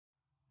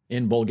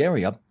In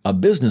Bulgaria, A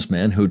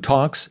Businessman Who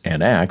Talks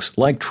and Acts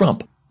Like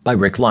Trump by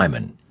Rick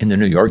Lyman in the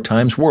New York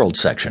Times World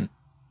section.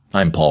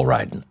 I'm Paul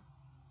Ryden.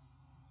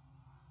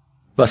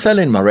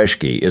 Vasilin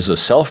Mareshki is a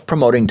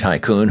self-promoting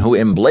tycoon who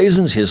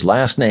emblazons his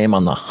last name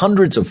on the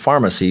hundreds of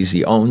pharmacies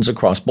he owns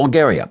across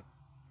Bulgaria.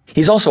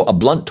 He's also a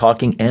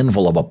blunt-talking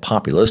anvil of a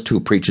populist who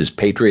preaches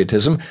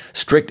patriotism,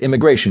 strict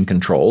immigration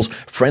controls,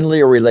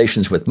 friendlier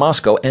relations with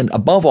Moscow, and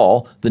above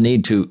all, the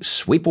need to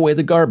sweep away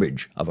the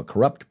garbage of a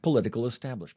corrupt political establishment.